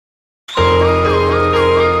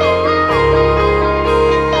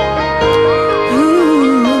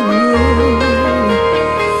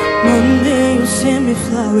me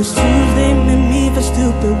flowers. Tuesday made me feel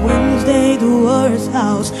stupid. Wednesday the worst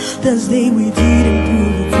house. Thursday we didn't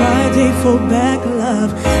prove. Friday for back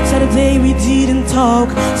love. Saturday we didn't talk.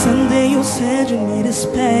 Sunday you said you needed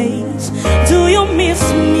space. Do you miss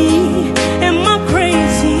me? Am I